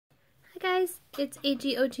guys, it's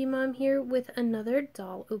AGOG Mom here with another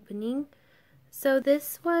doll opening. So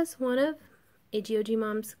this was one of AGOG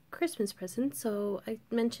Mom's Christmas presents. So I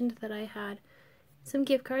mentioned that I had some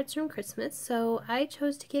gift cards from Christmas. So I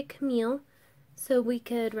chose to get Camille so we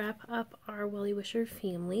could wrap up our Wellie Wisher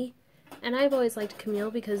family. And I've always liked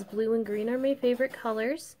Camille because blue and green are my favorite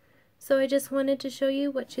colors. So I just wanted to show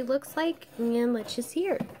you what she looks like and let you see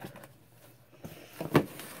her.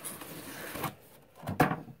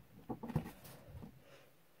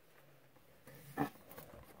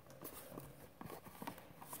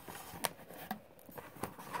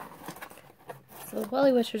 So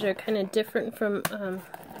Wellie Wishers are kind of different from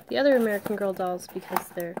the other American Girl dolls because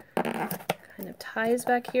they're kind of ties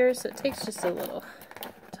back here, so it takes just a little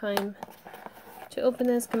time to open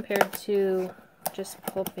this compared to just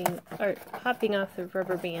popping off the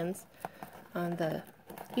rubber bands on the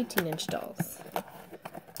 18-inch dolls.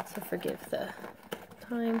 So forgive the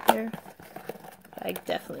time here. I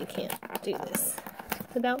definitely can't do this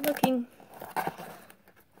without looking.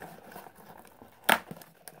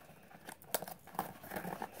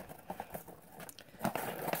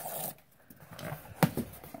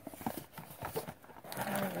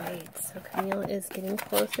 So Camille is getting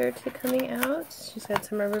closer to coming out. She's got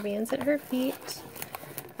some rubber bands at her feet.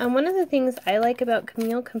 One of the things I like about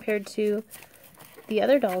Camille compared to the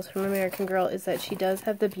other dolls from American Girl is that she does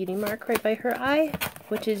have the beauty mark right by her eye,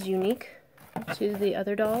 which is unique to the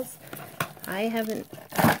other dolls. I haven't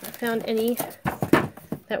found any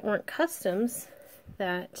that weren't customs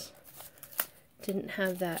that didn't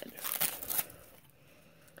have that.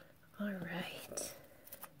 Alright.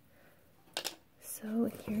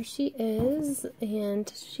 So here she is,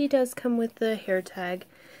 and she does come with the hair tag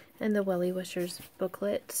and the Wellie Wishers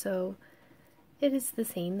booklet, so it is the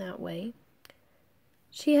same that way.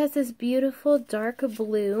 She has this beautiful dark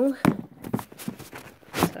blue,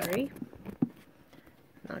 sorry,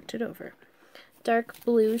 knocked it over, dark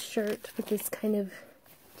blue shirt with this kind of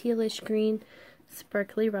tealish green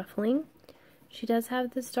sparkly ruffling. She does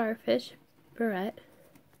have the starfish barrette.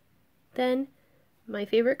 Then my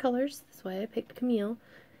favorite colors, that's why I picked Camille,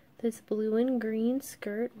 this blue and green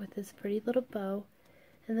skirt with this pretty little bow,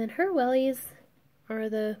 and then her wellies are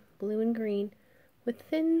the blue and green with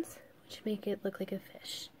fins which make it look like a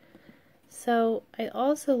fish. So I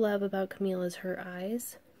also love about Camille is her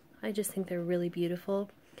eyes. I just think they're really beautiful.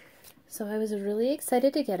 So I was really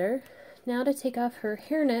excited to get her. Now to take off her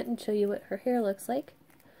hairnet and show you what her hair looks like.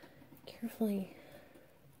 Carefully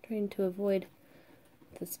trying to avoid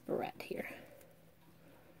this barrette here.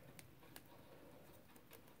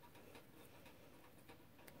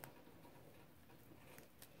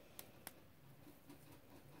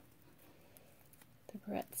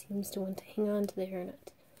 Barrette seems to want to hang on to the hairnet.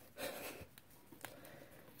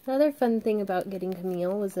 Another fun thing about getting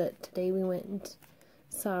Camille was that today we went and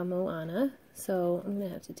saw Moana, so I'm going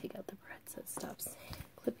to have to take out the barrette so it stops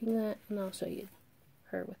clipping that, and I'll show you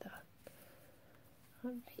her without.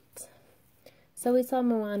 Alright, so we saw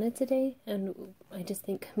Moana today, and I just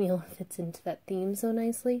think Camille fits into that theme so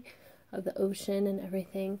nicely of the ocean and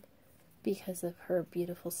everything because of her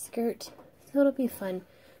beautiful skirt, so it'll be fun.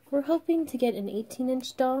 We're hoping to get an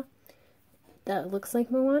 18-inch doll that looks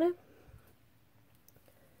like Moana.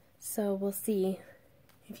 So we'll see.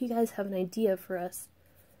 If you guys have an idea for us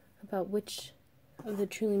about which of the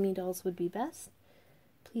Truly Me dolls would be best,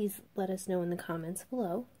 please let us know in the comments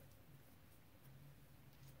below.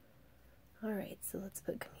 Alright, so let's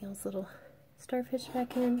put Camille's little starfish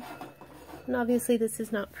back in. And obviously this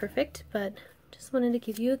is not perfect, but just wanted to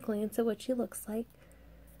give you a glance at what she looks like.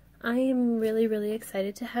 I am really, really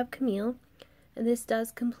excited to have Camille, and this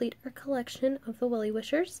does complete our collection of the Wellie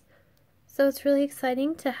Wishers. So it's really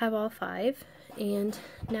exciting to have all 5, and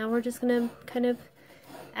now we're just going to kind of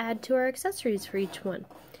add to our accessories for each one.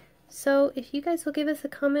 So if you guys will give us a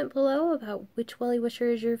comment below about which Wellie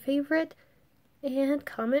Wisher is your favorite, and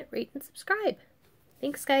comment, rate, and subscribe.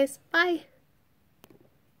 Thanks guys, bye!